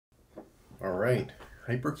All right,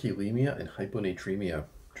 hyperkalemia and hyponatremia,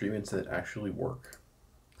 treatments that actually work.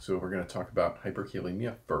 So we're going to talk about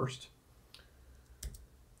hyperkalemia first.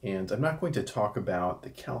 And I'm not going to talk about the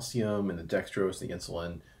calcium and the dextrose, the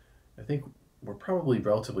insulin. I think we're probably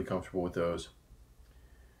relatively comfortable with those.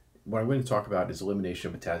 What I'm going to talk about is elimination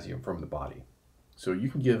of potassium from the body. So you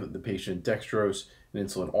can give the patient dextrose and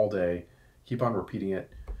insulin all day, keep on repeating it,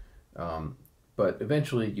 but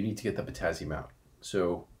eventually you need to get the potassium out.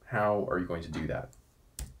 So how are you going to do that?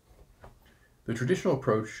 The traditional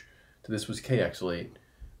approach to this was K-exolate,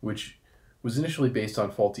 which was initially based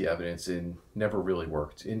on faulty evidence and never really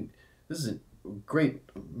worked. And this is a great,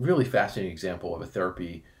 really fascinating example of a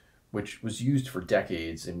therapy which was used for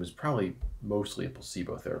decades and was probably mostly a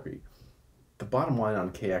placebo therapy. The bottom line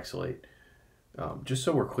on K-exolate, just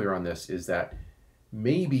so we're clear on this, is that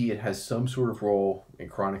maybe it has some sort of role in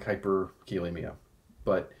chronic hyperkalemia,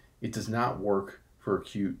 but it does not work for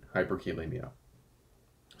acute hyperkalemia.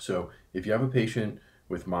 So if you have a patient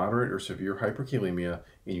with moderate or severe hyperkalemia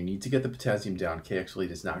and you need to get the potassium down,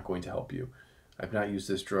 K-exolate is not going to help you. I've not used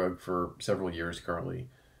this drug for several years currently,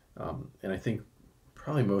 and I think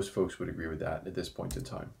probably most folks would agree with that at this point in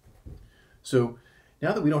time. So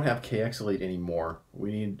now that we don't have K-exolate anymore,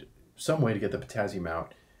 we need some way to get the potassium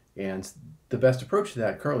out, and the best approach to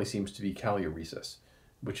that currently seems to be kaliuresis,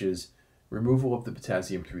 which is removal of the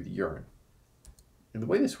potassium through the urine. And the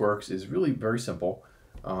way this works is really very simple.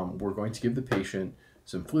 We're going to give the patient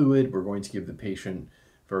some fluid, we're going to give the patient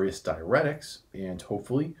various diuretics, and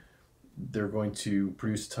hopefully they're going to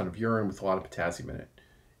produce a ton of urine with a lot of potassium in it.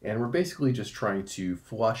 And we're basically just trying to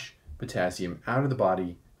flush potassium out of the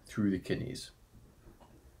body through the kidneys.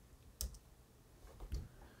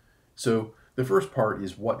 So the first part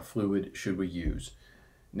is, what fluid should we use?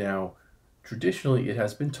 Now, traditionally it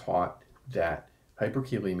has been taught that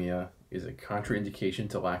hyperkalemia is a contraindication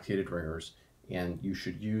to lactated ringers, and you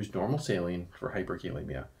should use normal saline for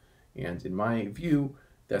hyperkalemia. And in my view,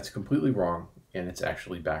 that's completely wrong, and it's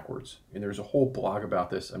actually backwards. And there's a whole blog about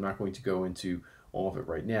this. I'm not going to go into all of it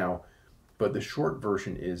right now, but the short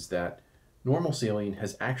version is that normal saline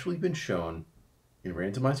has actually been shown in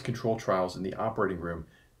randomized controlled trials in the operating room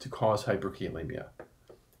to cause hyperkalemia.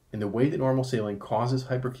 And the way that normal saline causes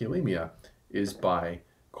hyperkalemia is by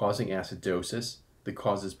causing acidosis that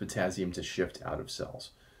causes potassium to shift out of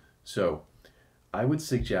cells. So I would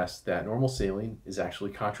suggest that normal saline is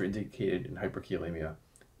actually contraindicated in hyperkalemia,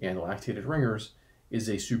 and lactated ringers is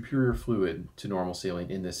a superior fluid to normal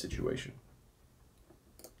saline in this situation.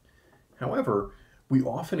 However, we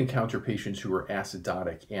often encounter patients who are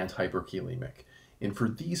acidotic and hyperkalemic, and for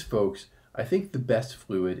these folks, I think the best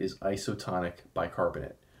fluid is isotonic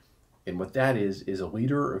bicarbonate. And what that is a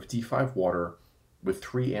liter of D5 water with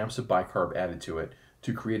 3 amps of bicarb added to it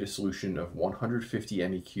to create a solution of 150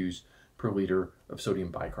 MEQs per liter of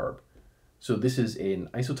sodium bicarb. So this is an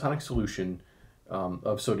isotonic solution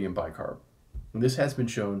of sodium bicarb. And this has been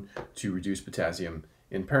shown to reduce potassium,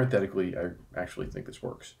 and parenthetically, I actually think this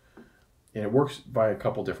works. And it works by a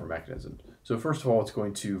couple different mechanisms. So first of all, it's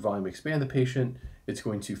going to volume expand the patient, it's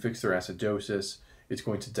going to fix their acidosis, it's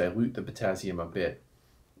going to dilute the potassium a bit,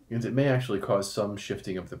 and it may actually cause some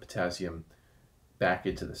shifting of the potassium back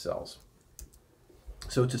into the cells.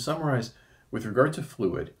 So to summarize, with regard to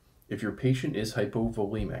fluid, if your patient is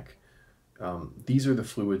hypovolemic, these are the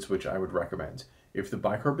fluids which I would recommend. If the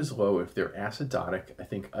bicarb is low, if they're acidotic, I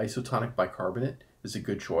think isotonic bicarbonate is a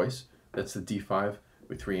good choice. That's the D5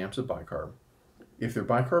 with 3 amps of bicarb. If their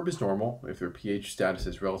bicarb is normal, if their pH status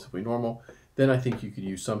is relatively normal, then I think you could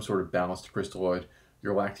use some sort of balanced crystalloid,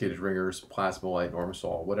 your lactated ringers, Plasmolite,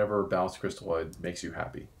 Normasol, whatever balanced crystalloid makes you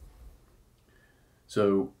happy.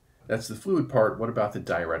 So that's the fluid part. What about the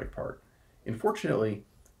diuretic part? Unfortunately,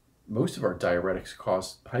 most of our diuretics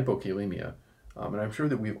cause hypokalemia, and I'm sure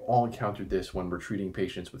that we've all encountered this when we're treating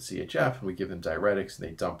patients with CHF and we give them diuretics and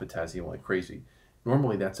they dump potassium like crazy.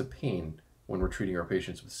 Normally that's a pain when we're treating our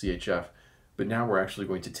patients with CHF, but now we're actually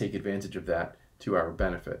going to take advantage of that to our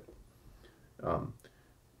benefit.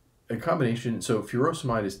 A combination, so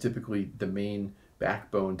furosemide is typically the main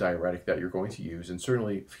backbone diuretic that you're going to use, and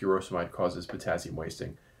certainly furosemide causes potassium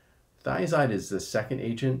wasting. Thiazide is the second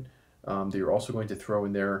agent that you're also going to throw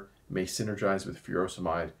in there, may synergize with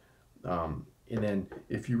furosemide. And then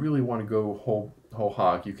if you really want to go whole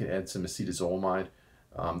hog, you can add some acetazolamide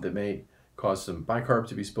that may cause some bicarb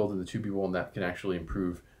to be spilled in the tubule, and that can actually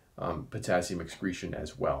improve potassium excretion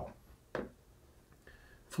as well.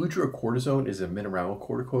 Fludrocortisone is a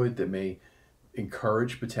mineralocorticoid that may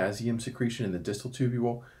encourage potassium secretion in the distal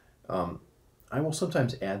tubule. I will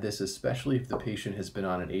sometimes add this, especially if the patient has been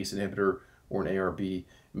on an ACE inhibitor or an ARB,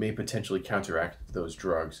 may potentially counteract those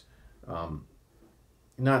drugs.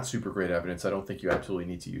 Not super great evidence. I don't think you absolutely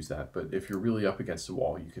need to use that, but if you're really up against the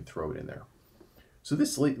wall, you can throw it in there. So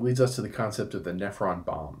this leads us to the concept of the nephron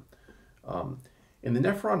bomb. And the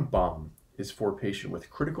nephron bomb is for a patient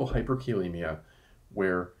with critical hyperkalemia,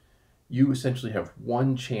 where you essentially have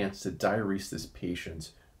one chance to diurese this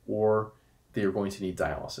patient, or they are going to need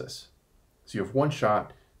dialysis. So you have one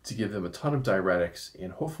shot to give them a ton of diuretics,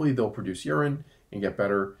 and hopefully they'll produce urine and get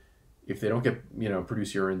better. If they don't get,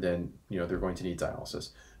 produce urine, then, they're going to need dialysis.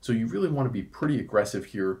 So you really want to be pretty aggressive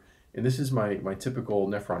here. And this is my typical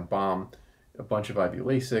nephron bomb: a bunch of IV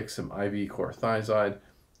Lasix, some IV chlorothiazide,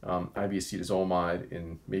 IV acetazolamide,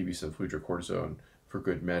 and maybe some fludrocortisone for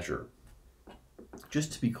good measure.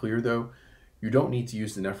 Just to be clear though, you don't need to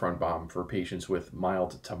use the nephron bomb for patients with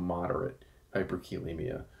mild to moderate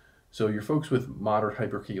hyperkalemia. So your folks with moderate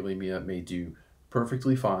hyperkalemia may do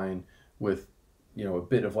perfectly fine with a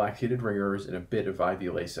bit of lactated ringers and a bit of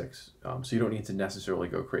IV Lasix. So you don't need to necessarily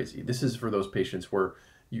go crazy. This is for those patients where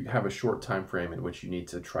you have a short time frame in which you need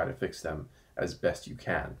to try to fix them as best you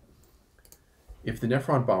can. If the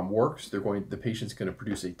nephron bomb works, the patient's going to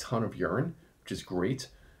produce a ton of urine, which is great,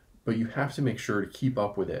 but you have to make sure to keep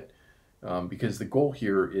up with it, because the goal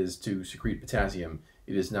here is to secrete potassium.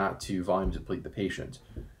 It is not to volume deplete the patient.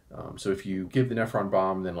 So if you give the nephron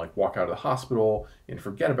bomb, then walk out of the hospital and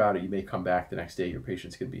forget about it, you may come back the next day, your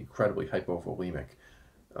patient's going to be incredibly hypovolemic.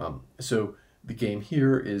 So the game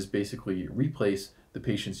here is basically replace the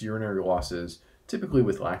patient's urinary losses, typically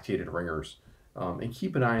with lactated ringers, and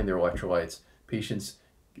keep an eye on their electrolytes. Patients,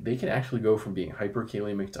 they can actually go from being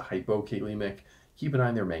hyperkalemic to hypokalemic. Keep an eye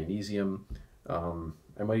on their magnesium.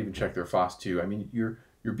 I might even check their FOS2. I mean,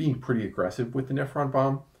 you're being pretty aggressive with the nephron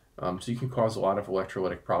bomb. So you can cause a lot of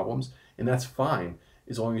electrolytic problems, and that's fine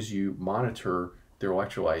as long as you monitor their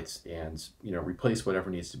electrolytes and replace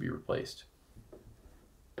whatever needs to be replaced.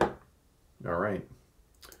 All right.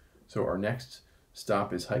 So our next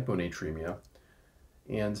stop is hyponatremia,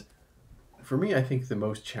 and for me, I think the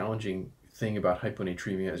most challenging thing about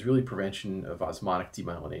hyponatremia is really prevention of osmotic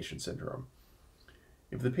demyelination syndrome.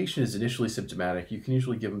 If the patient is initially symptomatic, you can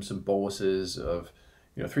usually give them some boluses of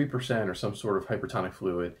 3% or some sort of hypertonic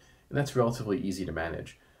fluid, and that's relatively easy to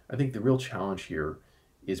manage. I think the real challenge here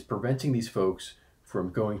is preventing these folks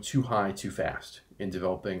from going too high too fast and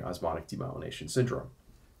developing osmotic demyelination syndrome.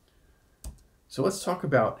 So let's talk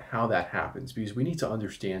about how that happens, because we need to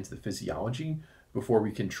understand the physiology before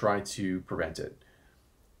we can try to prevent it.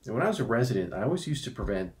 And when I was a resident, I always used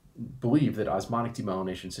to believe that osmotic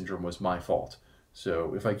demyelination syndrome was my fault.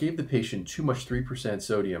 So if I gave the patient too much 3%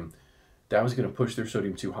 sodium, that was going to push their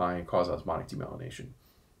sodium too high and cause osmotic demyelination.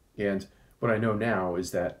 And what I know now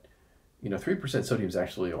is that 3% sodium is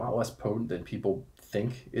actually a lot less potent than people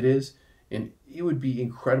think it is, and it would be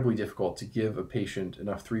incredibly difficult to give a patient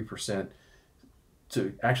enough 3%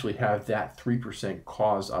 to actually have that 3%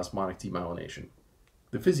 cause osmotic demyelination.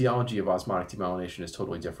 The physiology of osmotic demyelination is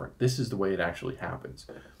totally different. This is the way it actually happens.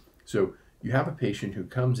 So you have a patient who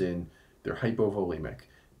comes in, they're hypovolemic.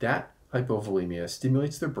 That hypovolemia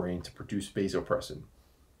stimulates their brain to produce vasopressin.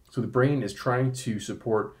 So the brain is trying to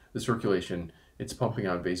support the circulation, it's pumping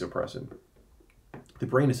out vasopressin. The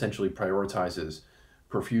brain essentially prioritizes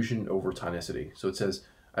perfusion over tonicity. So it says,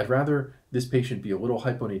 I'd rather this patient be a little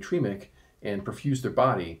hyponatremic and perfuse their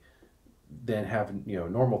body than have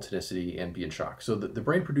normal tonicity and be in shock. So the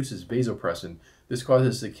brain produces vasopressin. This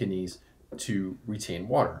causes the kidneys to retain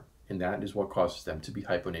water, and that is what causes them to be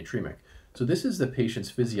hyponatremic. So this is the patient's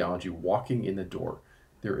physiology walking in the door.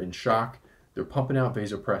 They're in shock, they're pumping out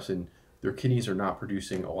vasopressin, their kidneys are not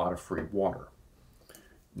producing a lot of free water.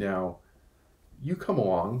 Now, you come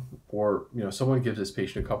along, or someone gives this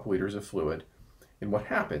patient a couple liters of fluid, and what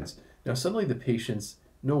happens? Now suddenly the patient's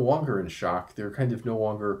no longer in shock, they're kind of no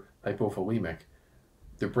longer hypovolemic.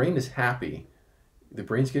 Their brain is happy, the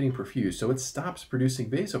brain's getting perfused, so it stops producing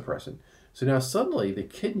vasopressin. So now suddenly the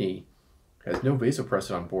kidney has no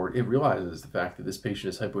vasopressin on board. It realizes the fact that this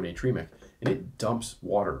patient is hyponatremic, and it dumps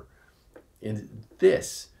water. And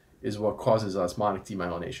this is what causes osmotic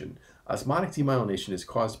demyelination. Osmotic demyelination is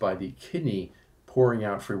caused by the kidney pouring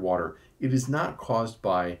out free water. It is not caused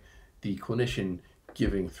by the clinician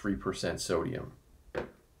giving 3% sodium.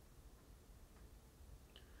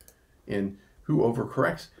 And who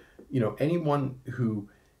overcorrects? Anyone who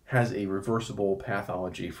has a reversible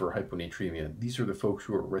pathology for hyponatremia, these are the folks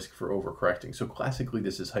who are at risk for overcorrecting. So classically,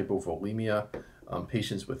 this is hypovolemia.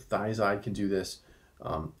 Patients with thiazide can do this.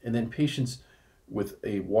 And then patients with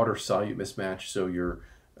a water-solute mismatch, so your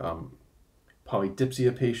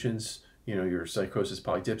polydipsia patients, your psychosis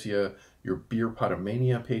polydipsia, your beer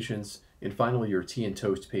potomania patients, and finally your tea and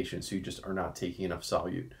toast patients who just are not taking enough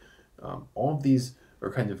solute. All of these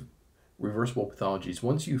are kind of reversible pathologies.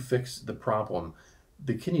 Once you fix the problem,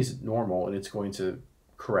 the kidney is normal and it's going to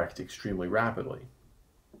correct extremely rapidly.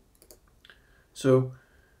 So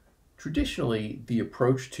traditionally, the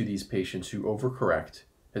approach to these patients who overcorrect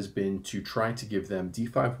has been to try to give them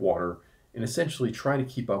D5 water and essentially try to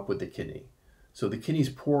keep up with the kidney. So the kidney's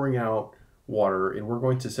pouring out water, and we're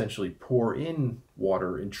going to essentially pour in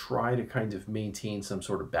water and try to kind of maintain some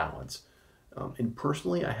sort of balance. And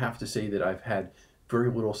personally, I have to say that I've had very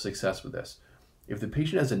little success with this. If the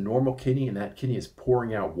patient has a normal kidney and that kidney is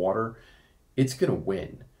pouring out water, it's going to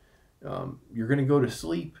win. You're going to go to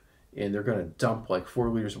sleep and they're going to dump like 4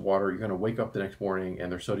 liters of water. You're going to wake up the next morning and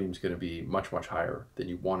their sodium is going to be much, much higher than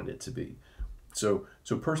you wanted it to be. So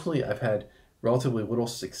personally, I've had relatively little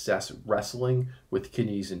success wrestling with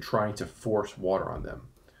kidneys and trying to force water on them.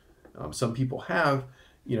 Some people have,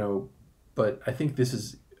 but I think this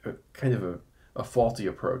is kind of a faulty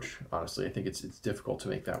approach, honestly. I think it's difficult to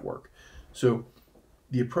make that work. So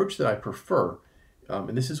the approach that I prefer,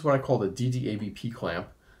 and this is what I call the DDAVP clamp,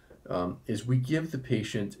 is we give the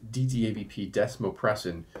patient DDAVP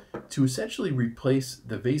desmopressin to essentially replace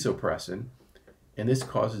the vasopressin, and this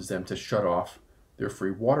causes them to shut off their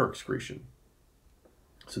free water excretion.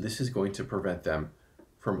 So this is going to prevent them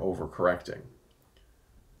from overcorrecting.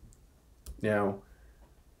 Now,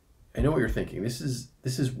 I know what you're thinking. This is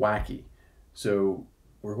wacky. So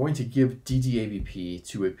we're going to give DDAVP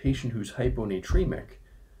to a patient who's hyponatremic,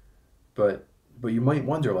 but you might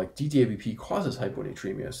wonder, like, DDAVP causes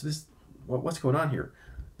hyponatremia. So what's going on here?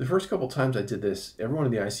 The first couple times I did this, everyone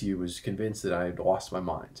in the ICU was convinced that I had lost my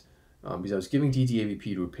mind because I was giving DDAVP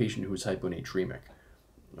to a patient who was hyponatremic.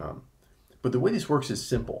 But the way this works is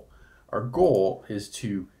simple. Our goal is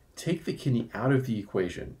to take the kidney out of the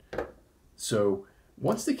equation. So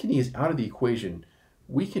once the kidney is out of the equation,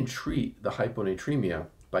 we can treat the hyponatremia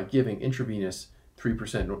by giving intravenous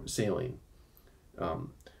 3% saline.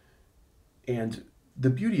 And the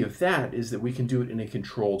beauty of that is that we can do it in a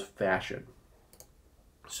controlled fashion.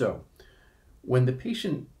 So when the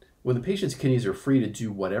patient's kidneys are free to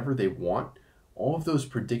do whatever they want, all of those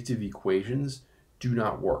predictive equations do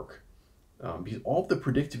not work. Because all of the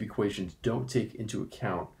predictive equations don't take into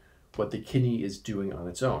account what the kidney is doing on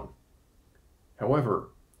its own. However,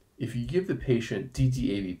 if you give the patient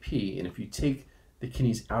DDAVP and if you take the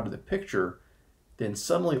kidneys out of the picture, then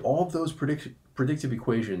suddenly all of those predictive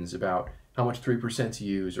equations about how much 3% to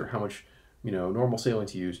use or how much normal saline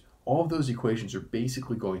to use, all of those equations are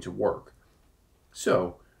basically going to work.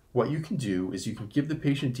 So what you can do is you can give the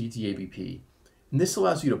patient DDAVP, and this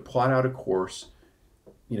allows you to plot out a course,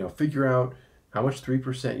 figure out how much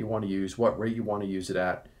 3% you want to use, what rate you want to use it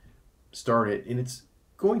at, start it, and it's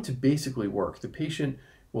going to basically work. The patient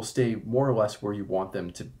will stay more or less where you want them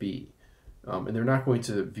to be, and they're not going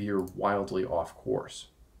to veer wildly off course.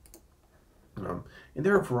 And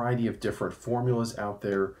there are a variety of different formulas out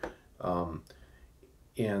there,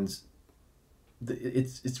 and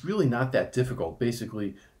it's really not that difficult.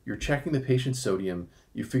 Basically, you're checking the patient's sodium,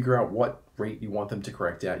 you figure out what rate you want them to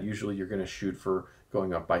correct at. Usually you're going to shoot for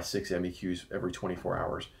going up by 6 MEQs every 24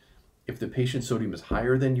 hours. If the patient's sodium is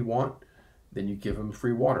higher than you want, then you give them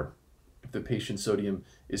free water. If the patient's sodium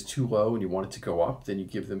is too low and you want it to go up, then you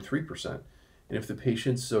give them 3%. And if the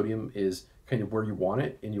patient's sodium is kind of where you want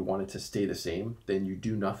it and you want it to stay the same, then you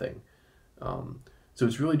do nothing. So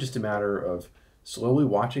it's really just a matter of slowly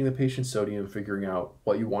watching the patient's sodium, figuring out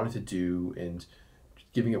what you want it to do, and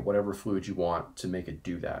giving it whatever fluid you want to make it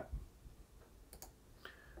do that.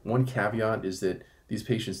 One caveat is that these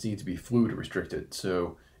patients need to be fluid restricted.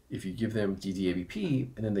 So if you give them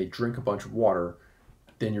DDAVP and then they drink a bunch of water,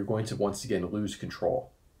 then you're going to once again lose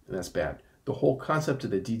control, and that's bad. The whole concept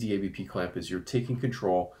of the DDAVP clamp is you're taking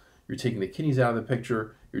control, you're taking the kidneys out of the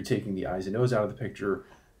picture, you're taking the eyes and nose out of the picture.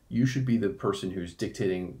 You should be the person who's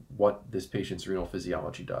dictating what this patient's renal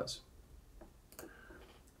physiology does.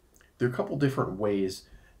 There are a couple different ways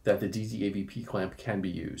that the DDAVP clamp can be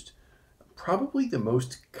used. Probably the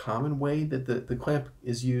most common way that the clamp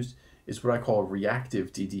is used is what I call a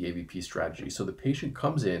reactive DDAVP strategy. So the patient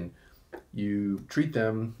comes in, you treat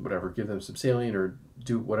them, whatever, give them some saline or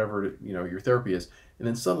do whatever your therapy is, and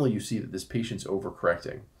then suddenly you see that this patient's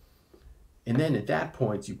overcorrecting. And then at that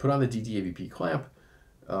point, you put on the DDAVP clamp,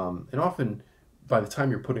 and often by the time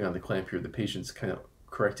you're putting on the clamp here, the patient's kind of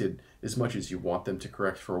corrected as much as you want them to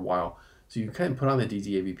correct for a while. So you kind of put on the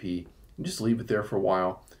DDAVP and just leave it there for a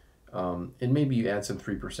while, and maybe you add some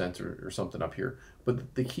 3% or something up here.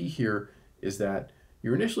 But the key here is that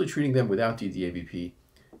you're initially treating them without DDAVP,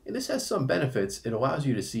 and this has some benefits. It allows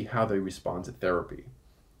you to see how they respond to therapy.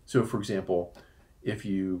 So for example, if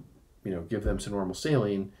you give them some normal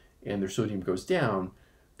saline and their sodium goes down,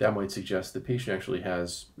 that might suggest the patient actually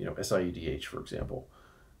has, SIADH, for example.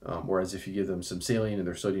 Whereas if you give them some saline and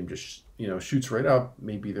their sodium just, shoots right up,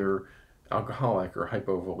 maybe they're alcoholic or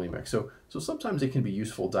hypovolemic. So sometimes it can be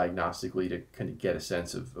useful diagnostically to kind of get a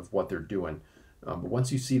sense of what they're doing. But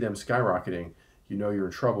once you see them skyrocketing, you know you're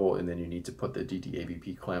in trouble, and then you need to put the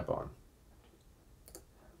DDAVP clamp on.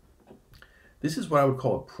 This is what I would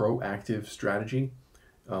call a proactive strategy.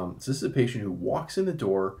 So this is a patient who walks in the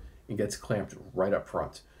door and gets clamped right up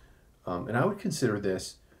front. And I would consider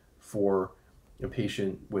this for a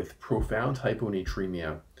patient with profound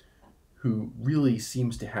hyponatremia who really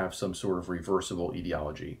seems to have some sort of reversible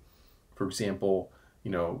etiology. For example,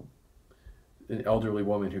 an elderly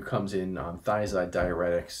woman who comes in on thiazide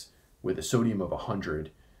diuretics with a sodium of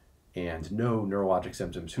 100 and no neurologic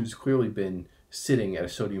symptoms, who's clearly been sitting at a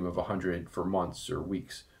sodium of 100 for months or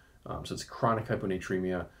weeks. So it's chronic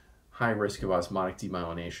hyponatremia, high risk of osmotic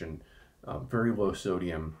demyelination, very low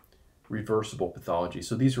sodium, reversible pathology.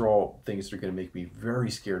 So these are all things that are going to make me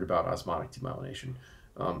very scared about osmotic demyelination.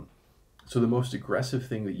 So the most aggressive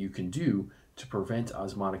thing that you can do to prevent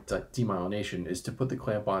osmotic demyelination is to put the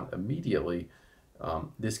clamp on immediately.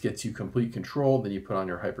 This gets you complete control, then you put on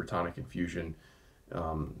your hypertonic infusion,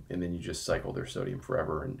 and then you just cycle their sodium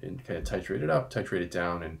forever and kind of titrate it up, titrate it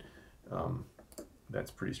down, and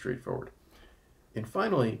that's pretty straightforward. And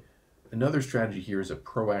finally, another strategy here is a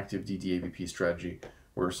proactive DDAVP strategy,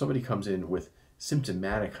 where somebody comes in with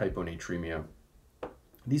symptomatic hyponatremia.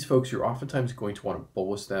 These folks, you're oftentimes going to want to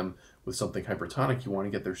bolus them with something hypertonic. You want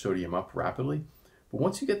to get their sodium up rapidly. But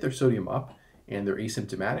once you get their sodium up and they're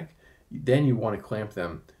asymptomatic, then you want to clamp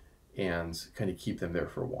them and kind of keep them there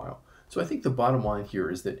for a while. So I think the bottom line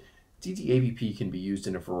here is that DDAVP can be used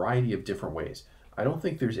in a variety of different ways. I don't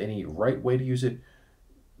think there's any right way to use it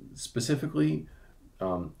specifically.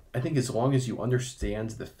 I think as long as you understand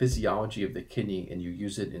the physiology of the kidney and you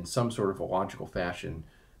use it in some sort of a logical fashion,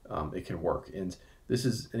 it can work. And this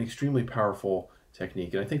is an extremely powerful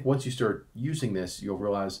technique. And I think once you start using this, you'll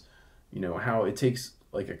realize, how it takes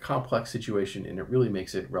like a complex situation and it really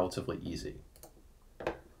makes it relatively easy.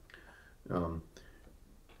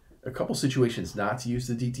 A couple situations not to use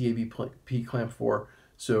the DDAVP clamp for.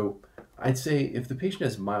 So I'd say if the patient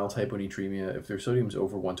has mild hyponatremia, if their sodium's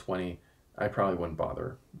over 120, I probably wouldn't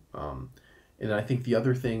bother. And I think the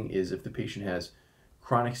other thing is if the patient has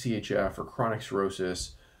chronic CHF or chronic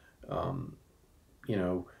cirrhosis,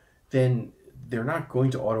 then they're not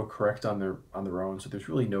going to autocorrect on their own. So there's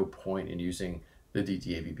really no point in using the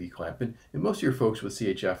DDAVP clamp. And most of your folks with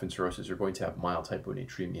CHF and cirrhosis are going to have mild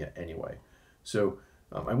hyponatremia anyway. So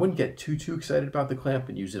I wouldn't get too excited about the clamp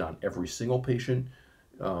and use it on every single patient.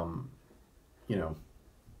 So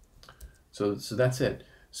that's it.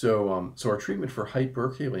 So our treatment for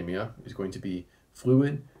hyperkalemia is going to be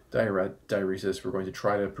fluid diuresis. We're going to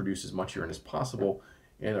try to produce as much urine as possible.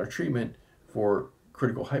 And our treatment for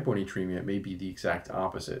critical hyponatremia may be the exact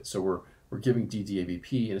opposite. So we're giving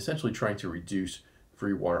DDAVP and essentially trying to reduce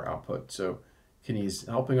free water output. So kidney's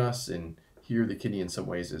helping us, and here the kidney in some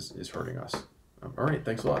ways is hurting us. All right,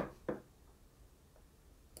 thanks a lot.